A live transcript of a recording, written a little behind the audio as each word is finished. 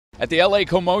At the LA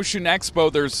CoMotion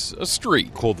Expo, there's a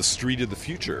street called the Street of the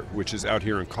Future, which is out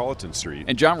here on Colleton Street.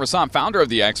 And John Rossant, founder of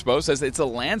the Expo, says it's a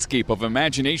landscape of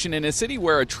imagination in a city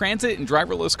where a transit and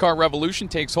driverless car revolution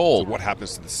takes hold. So what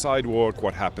happens to the sidewalk?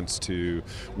 What happens to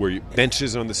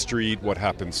benches on the street? What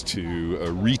happens to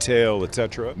retail,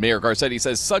 etc.? Mayor Garcetti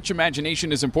says such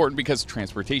imagination is important because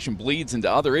transportation bleeds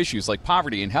into other issues like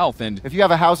poverty and health. And if you have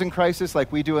a housing crisis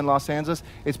like we do in Los Angeles,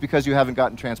 it's because you haven't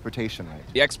gotten transportation right.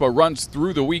 The Expo runs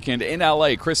through the weekend in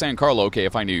LA. Chris Ancarlo,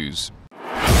 KFI News.